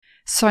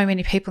so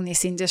many people in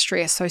this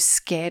industry are so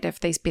scared of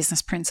these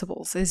business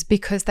principles is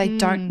because they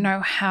don't know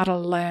how to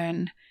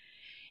learn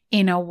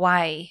in a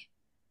way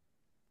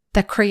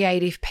that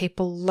creative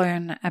people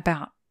learn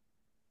about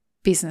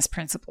business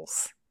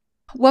principles.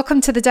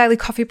 Welcome to the Daily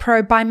Coffee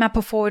Pro by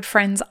Mapper Forward,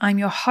 friends. I'm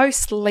your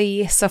host,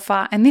 Lee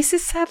Safar, and this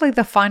is sadly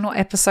the final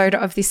episode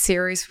of this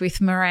series with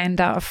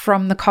Miranda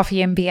from the Coffee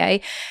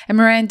MBA. And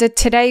Miranda,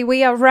 today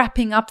we are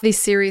wrapping up this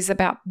series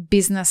about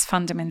business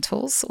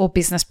fundamentals or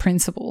business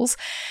principles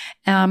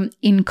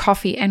in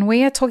coffee, and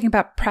we are talking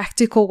about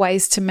practical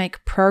ways to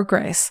make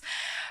progress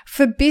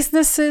for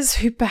businesses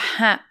who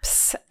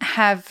perhaps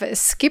have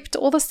skipped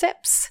all the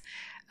steps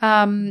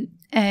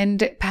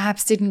and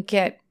perhaps didn't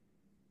get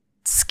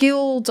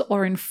skilled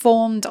or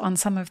informed on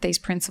some of these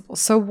principles.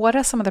 So what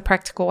are some of the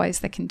practical ways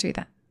they can do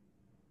that?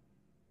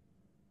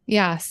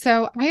 Yeah.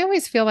 So I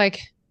always feel like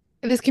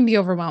this can be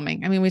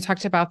overwhelming. I mean, we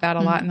talked about that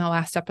a lot in the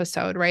last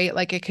episode, right?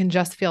 Like it can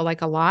just feel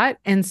like a lot.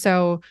 And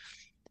so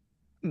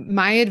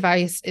my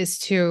advice is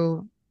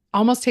to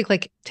almost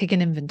take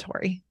an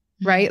inventory,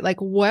 right? Like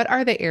what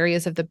are the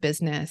areas of the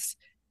business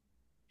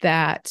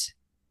that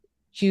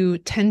you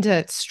tend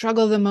to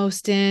struggle the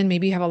most in?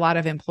 Maybe you have a lot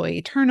of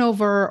employee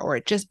turnover, or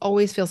it just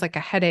always feels like a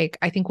headache.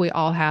 I think we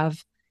all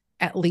have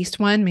at least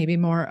one, maybe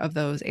more of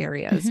those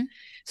areas.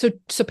 So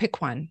pick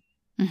one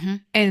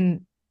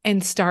and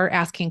start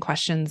asking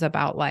questions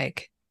about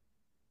like,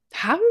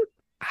 how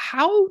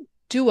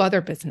do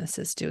other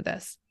businesses do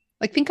this?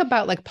 Like think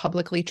about like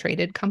publicly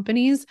traded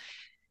companies.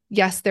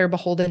 Yes, they're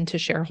beholden to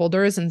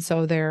shareholders, and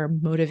so their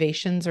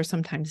motivations are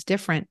sometimes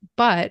different,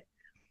 but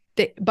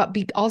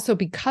also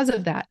because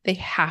of that, they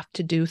have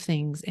to do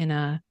things in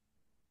a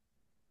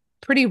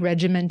pretty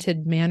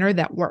regimented manner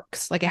that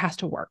works. Like it has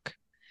to work.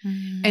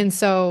 And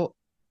so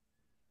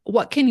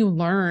what can you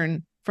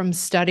learn from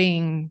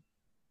studying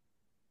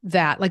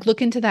that? Like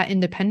look into that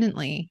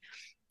independently.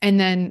 And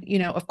then,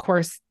 of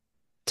course,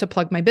 to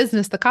plug my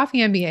business, the Coffee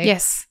MBA.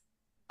 Yes.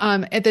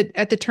 At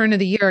the turn of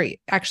the year,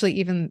 actually,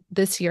 even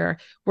this year,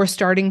 we're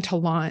starting to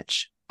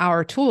launch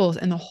our tools.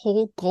 And the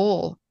whole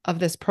goal of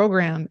this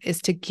program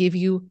is to give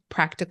you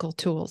practical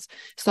tools.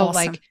 So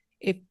awesome.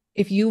 Like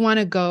if you want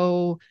to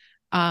go,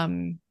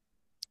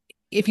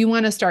 if you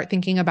want to start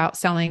thinking about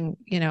selling,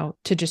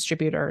 to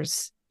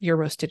distributors, your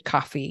roasted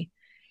coffee,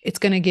 it's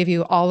going to give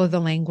you all of the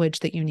language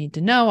that you need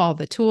to know, all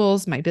the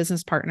tools. My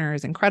business partner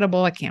is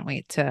incredible. I can't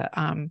wait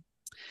to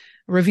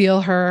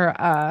reveal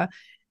her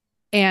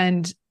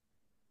and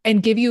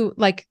give you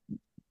like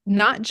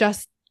not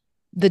just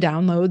the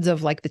downloads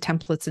of like the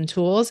templates and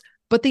tools,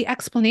 but the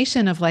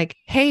explanation of like,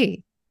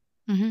 hey,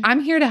 I'm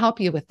here to help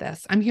you with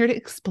this. I'm here to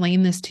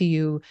explain this to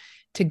you,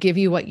 to give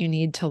you what you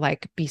need to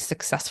like be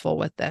successful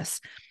with this.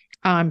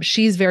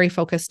 She's very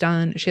focused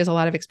on, she has a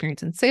lot of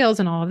experience in sales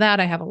and all of that.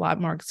 I have a lot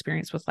more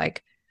experience with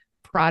like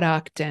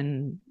product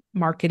and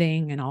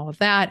marketing and all of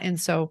that. And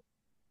so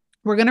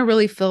we're going to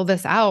really fill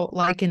this out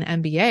like an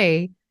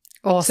MBA.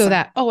 Awesome. So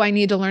that, I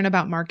need to learn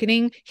about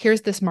marketing.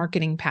 Here's this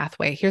marketing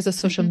pathway. Here's a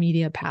social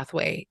media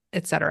pathway,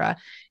 et cetera.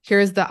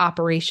 Here's the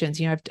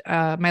operations.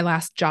 My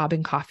last job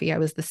in coffee, I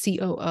was the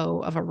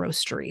COO of a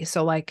roastery.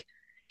 So like,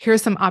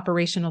 here's some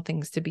operational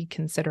things to be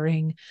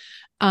considering.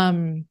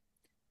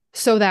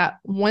 So that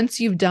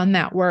once you've done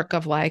that work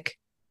of like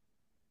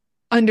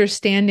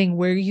understanding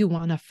where you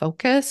want to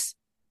focus,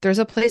 there's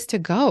a place to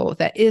go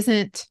that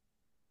isn't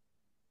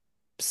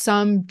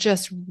some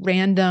just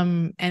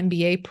random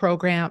MBA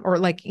program or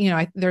like,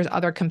 there's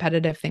other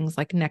competitive things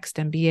like Next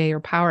MBA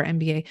or Power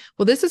MBA.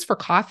 Well, this is for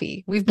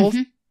coffee. We've both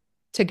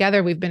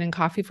together, we've been in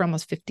coffee for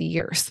almost 50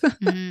 years.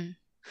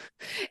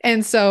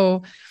 And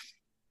so,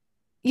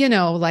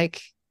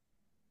 like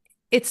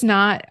it's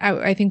not,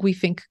 I think we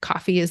think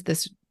coffee is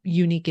this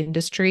unique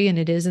industry, and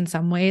it is in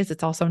some ways.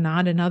 It's also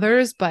not in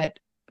others, but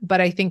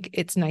I think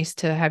it's nice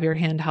to have your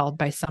hand held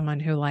by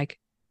someone who like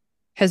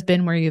has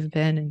been where you've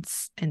been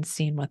and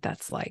seen what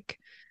that's like.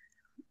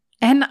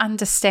 And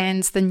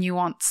understands the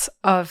nuance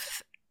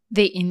of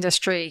the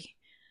industry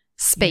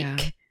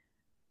speak,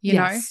 you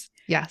know?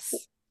 Yes.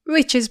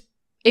 Which is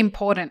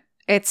important.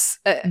 It's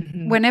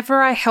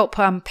whenever I help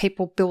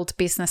people build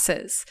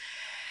businesses,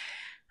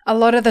 a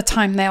lot of the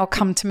time they'll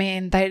come to me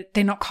and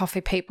they're not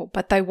coffee people,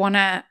 but they want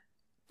to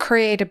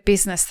create a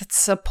business that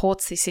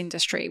supports this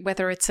industry,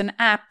 whether it's an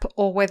app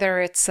or whether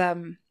it's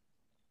some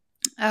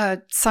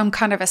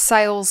kind of a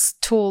sales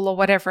tool or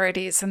whatever it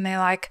is. And they're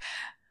like,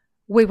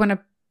 we want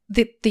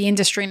to, the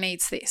industry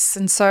needs this.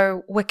 And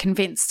so we're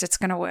convinced it's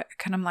going to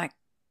work. And I'm like,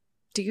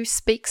 do you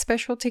speak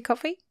specialty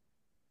coffee?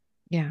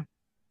 Yeah.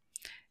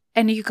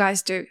 And you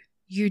guys do.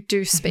 You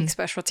do speak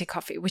specialty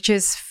coffee, which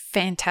is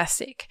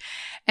fantastic.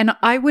 And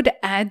I would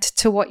add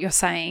to what you're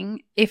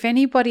saying, if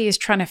anybody is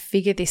trying to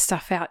figure this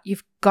stuff out,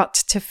 you've got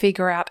to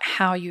figure out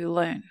how you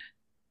learn.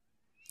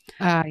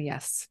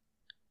 Yes.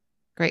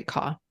 Great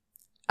call.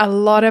 A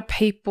lot of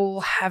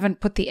people haven't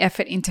put the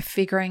effort into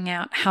figuring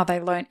out how they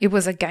learn. It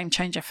was a game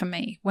changer for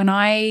me. When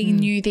I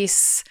knew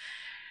this,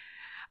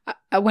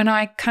 when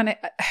I kind of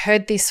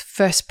heard this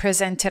first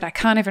presented, I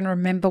can't even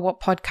remember what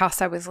podcast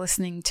I was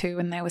listening to,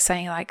 and they were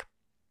saying like,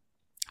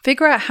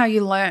 Figure out how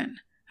you learn.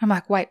 I'm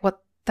like, wait, what?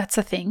 That's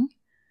a thing?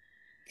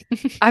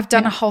 I've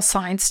done a whole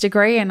science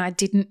degree and I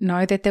didn't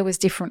know that there was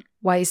different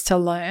ways to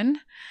learn.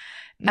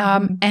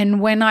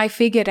 And when I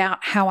figured out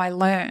how I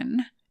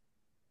learn,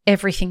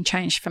 everything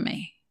changed for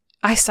me.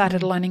 I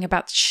started learning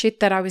about shit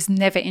that I was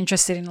never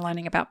interested in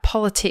learning about: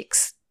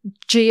 politics,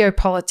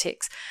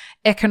 geopolitics,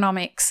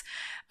 economics,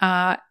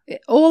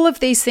 all of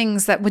these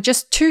things that were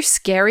just too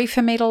scary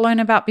for me to learn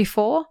about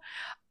before.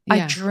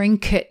 I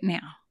drink it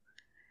now.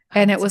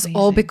 And it was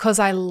all because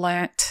I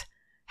learnt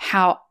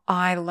how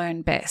I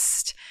learn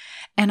best.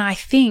 And I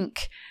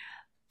think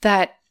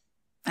that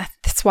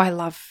that's why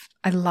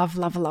I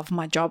love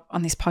my job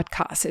on this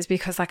podcast, is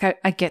because like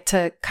I get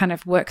to kind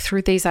of work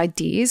through these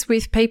ideas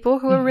with people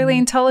who are really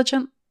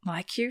intelligent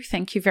like you.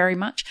 Thank you very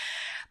much.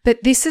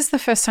 But this is the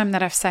first time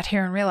that I've sat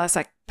here and realized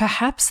like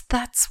perhaps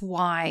that's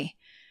why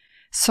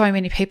so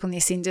many people in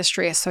this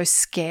industry are so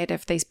scared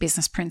of these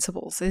business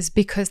principles, is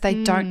because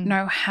they don't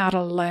know how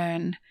to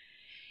learn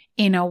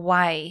in a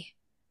way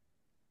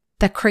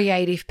that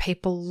creative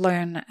people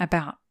learn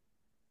about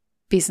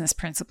business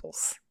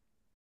principles.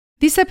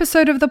 This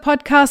episode of the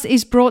podcast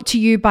is brought to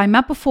you by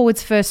Mapper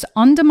Forward's first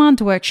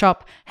on-demand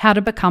workshop, How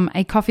to Become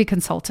a Coffee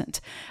Consultant,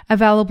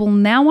 available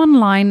now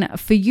online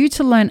for you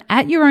to learn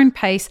at your own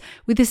pace,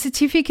 with a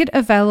certificate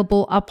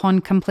available upon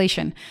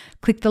completion.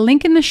 Click the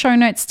link in the show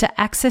notes to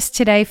access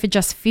today for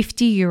just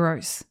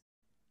 €50.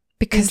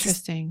 Because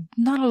Interesting.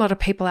 Not a lot of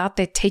people out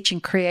there teaching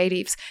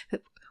creatives.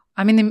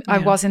 I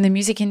was in the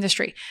music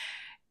industry.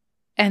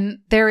 And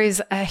there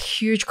is a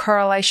huge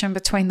correlation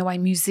between the way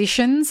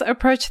musicians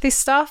approach this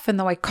stuff and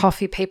the way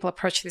coffee people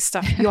approach this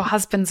stuff. Your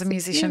husband's a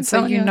musician,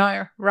 so you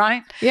know,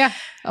 right? Yeah.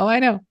 Oh, I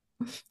know.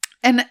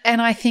 And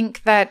I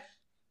think that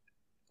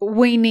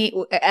we need,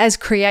 as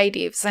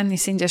creatives, and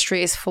this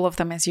industry is full of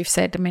them, as you've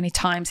said many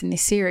times in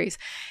this series,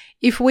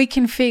 if we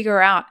can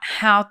figure out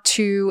how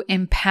to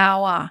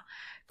empower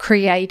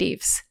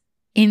creatives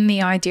in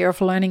the idea of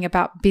learning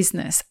about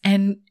business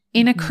and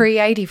in a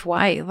creative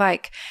way,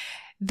 like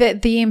the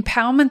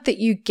empowerment that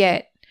you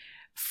get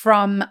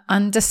from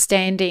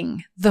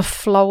understanding the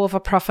flow of a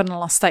profit and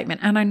loss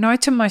statement. And I know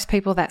to most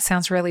people that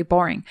sounds really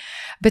boring,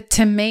 but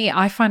to me,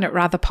 I find it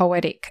rather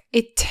poetic.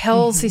 It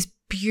tells this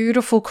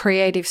beautiful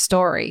creative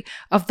story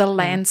of the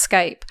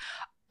landscape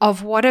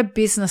of what a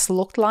business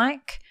looked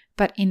like,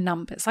 but in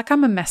numbers. Like,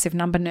 I'm a massive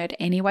number nerd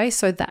anyway,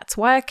 so that's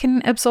why I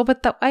can absorb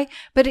it that way.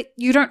 But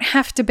you don't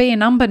have to be a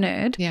number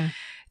nerd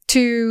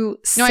to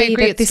see I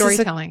agree. that it's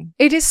storytelling.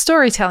 It is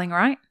storytelling,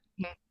 right?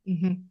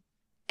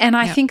 And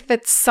I think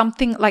that's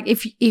something like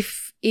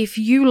if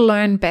you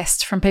learn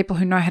best from people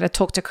who know how to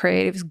talk to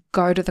creatives,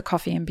 go to the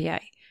Coffee MBA.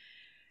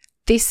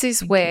 This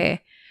is where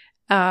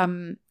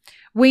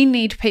we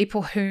need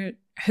people who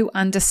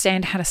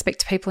understand how to speak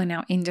to people in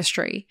our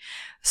industry,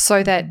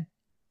 so that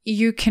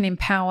you can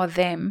empower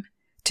them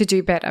to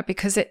do better,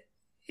 because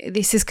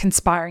this is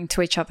conspiring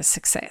to each other's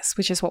success,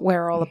 which is what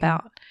we're all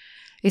about.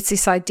 It's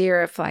this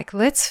idea of like,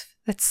 let's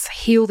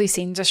heal this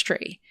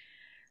industry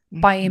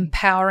by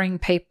empowering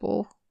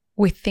people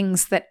with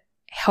things that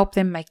help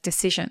them make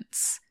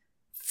decisions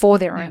for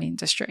their own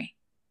industry,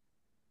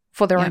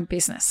 for their own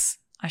business,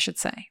 I should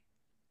say.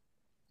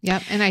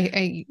 Yep. And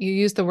you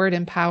use the word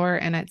empower,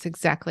 and it's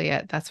exactly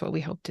it. That's what we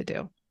hope to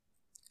do.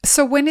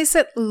 So when is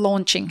it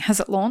launching?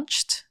 Has it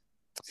launched?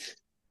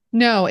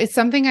 No, it's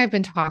something I've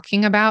been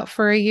talking about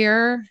for a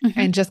year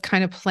and just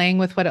kind of playing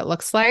with what it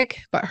looks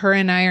like. But her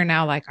and I are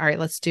now like, all right,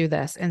 let's do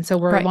this. And so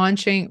we're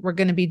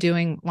going to be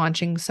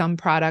launching some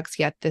products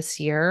yet this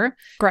year,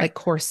 like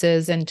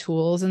courses and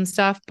tools and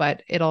stuff,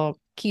 but it'll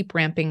keep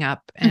ramping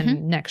up,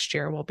 and next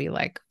year will be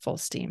like full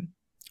steam.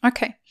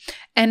 Okay.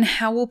 And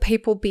how will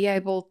people be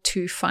able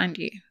to find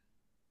you?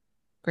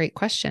 Great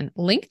question.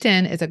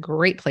 LinkedIn is a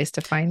great place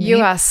to find me. You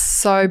are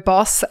so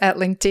boss at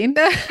LinkedIn.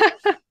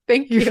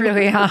 Thank you. You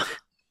really are.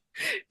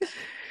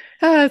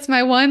 It's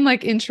my one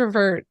like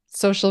introvert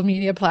social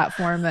media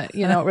platform that,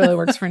 it really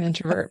works for an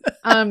introvert.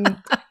 So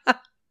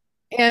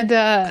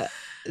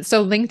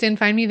LinkedIn,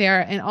 find me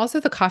there. And also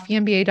the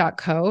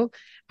coffeemba.co.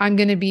 I'm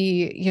going to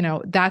be,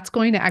 that's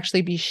going to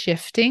actually be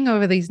shifting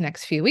over these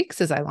next few weeks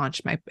as I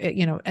launch my,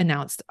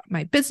 announced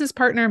my business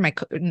partner, my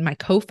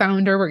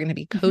co-founder. We're going to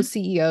be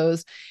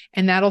co-CEOs,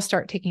 and that'll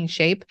start taking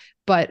shape.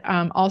 But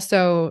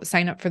also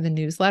sign up for the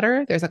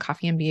newsletter. There's a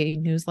Coffee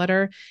MBA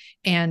newsletter,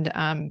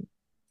 and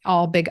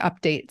all big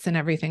updates and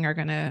everything are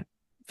going to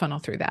funnel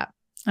through that.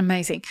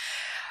 Amazing.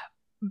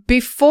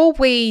 Before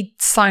we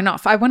sign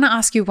off, I want to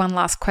ask you one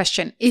last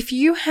question. If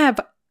you have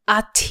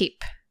a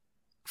tip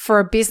for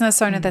a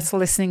business owner that's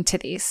listening to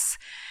this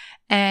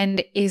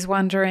and is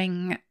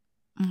wondering,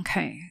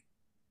 okay,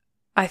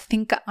 I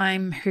think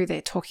I'm who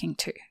they're talking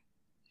to.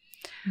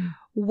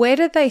 Where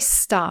do they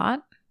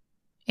start,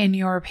 in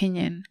your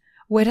opinion?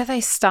 Where do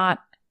they start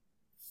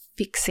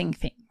fixing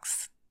things?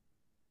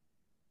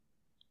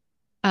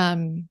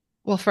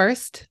 Well,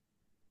 first,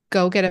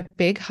 go get a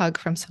big hug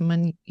from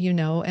someone you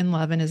know and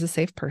love and is a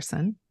safe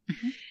person.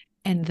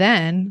 And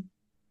then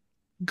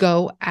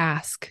go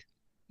ask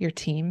your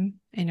team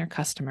and your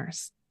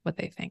customers what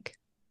they think.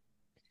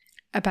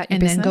 about your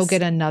and business. then go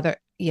get another.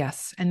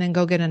 Yes. And then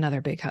go get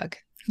another big hug.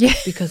 Yeah.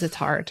 Because it's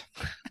hard.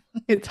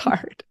 It's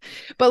hard.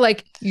 But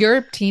like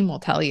your team will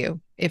tell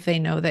you if they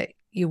know that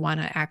you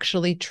want to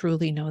actually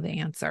truly know the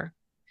answer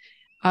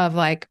of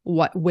like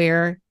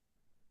where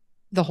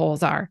the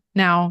holes are.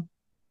 Now,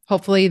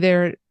 hopefully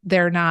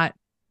they're not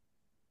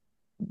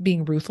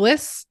being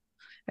ruthless.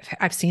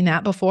 I've seen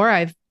that before.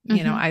 I've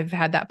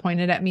had that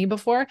pointed at me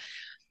before,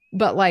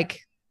 but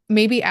like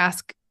maybe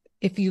ask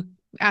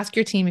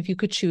your team if you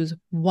could choose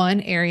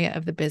one area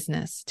of the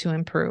business to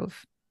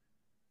improve.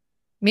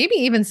 Maybe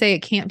even say it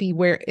can't be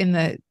where in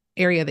the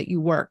area that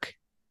you work,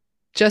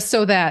 just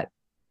so that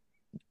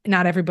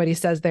not everybody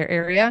says their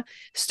area.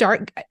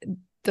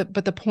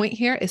 But the point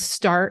here is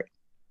start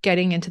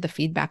getting into the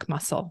feedback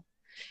muscle,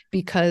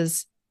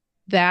 because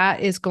that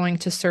is going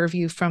to serve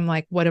you from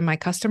like, what do my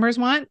customers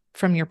want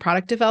from your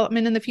product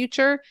development in the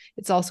future?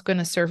 It's also going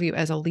to serve you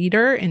as a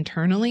leader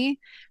internally.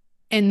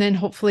 And then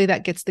hopefully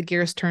that gets the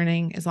gears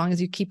turning, as long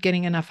as you keep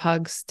getting enough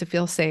hugs to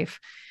feel safe,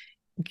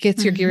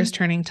 gets your gears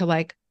turning to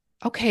like,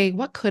 okay,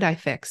 what could I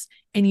fix?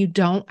 And you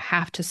don't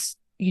have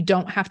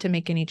to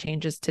make any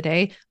changes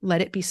today.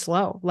 Let it be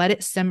slow. Let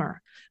it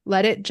simmer.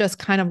 Let it just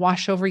kind of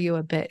wash over you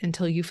a bit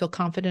until you feel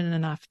confident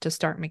enough to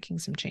start making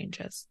some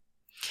changes.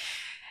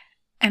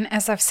 And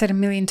as I've said a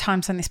million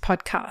times on this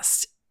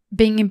podcast,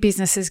 being in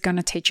business is going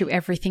to teach you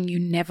everything you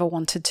never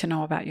wanted to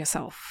know about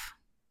yourself.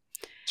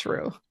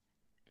 True.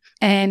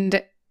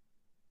 And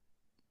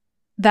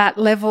that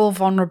level of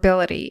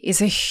vulnerability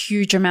is a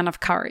huge amount of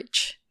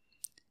courage.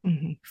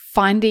 Mm-hmm.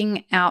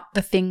 Finding out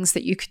the things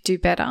that you could do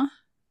better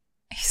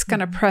is going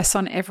to press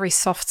on every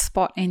soft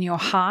spot in your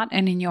heart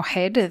and in your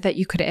head that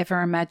you could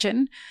ever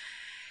imagine.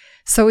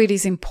 So it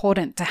is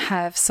important to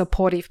have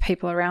supportive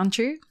people around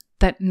you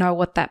that know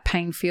what that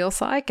pain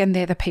feels like, and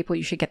they're the people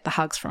you should get the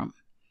hugs from.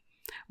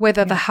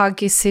 Whether the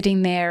hug is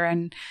sitting there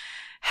and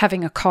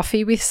having a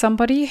coffee with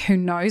somebody who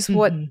knows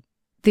what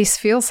this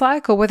feels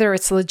like, or whether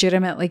it's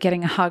legitimately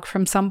getting a hug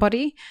from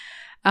somebody,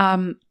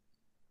 but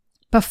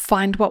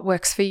find what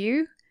works for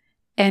you.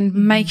 And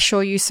make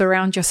sure you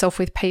surround yourself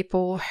with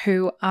people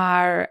who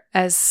are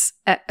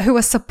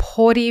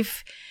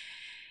supportive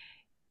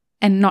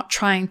and not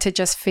trying to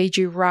just feed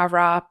you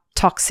rah-rah,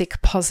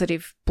 toxic,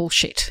 positive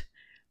bullshit.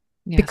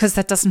 Yes. Because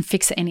that doesn't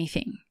fix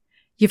anything.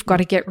 You've got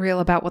to get real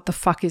about what the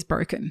fuck is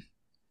broken.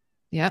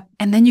 Yep.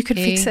 And then you can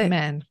fix it.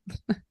 Amen.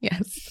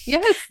 Yes.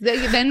 Yes.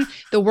 Then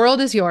the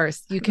world is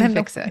yours. You can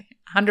fix it.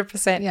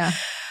 100%. Yeah.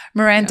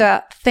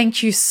 Miranda,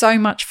 thank you so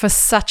much for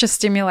such a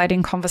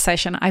stimulating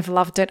conversation. I've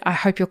loved it. I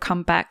hope you'll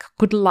come back.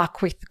 Good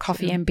luck with the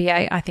Coffee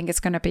MBA. I think it's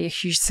going to be a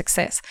huge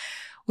success.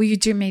 Will you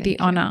do me the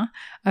honor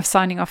of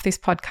signing off this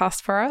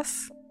podcast for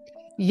us?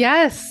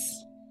 Yes.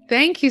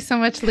 Thank you so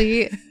much,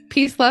 Lee.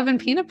 Peace, love, and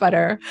peanut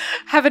butter.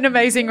 Have an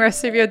amazing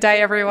rest of your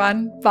day,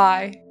 everyone.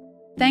 Bye.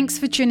 Thanks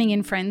for tuning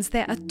in, friends.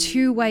 There are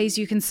 2 ways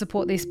you can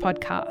support this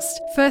podcast.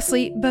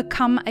 Firstly,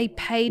 become a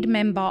paid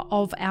member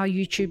of our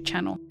YouTube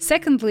channel.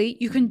 Secondly,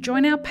 you can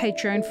join our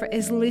Patreon for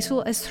as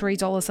little as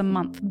 $3 a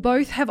month.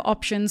 Both have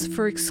options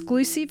for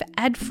exclusive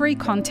ad-free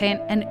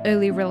content and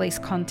early release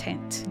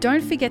content.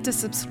 Don't forget to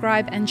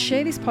subscribe and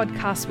share this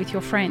podcast with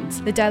your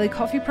friends. The Daily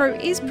Coffee Pro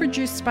is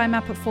produced by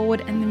Map It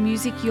Forward, and the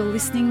music you're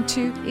listening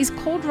to is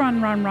called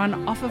Run, Run,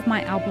 Run off of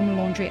my album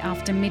Laundry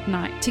After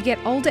Midnight. To get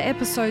older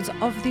episodes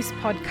of this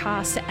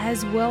podcast,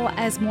 as well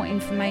as more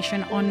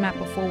information on Map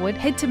It Forward,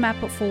 head to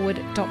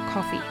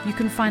mapitforward.coffee. You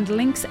can find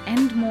links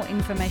and more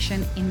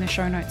information in the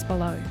show notes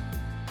below.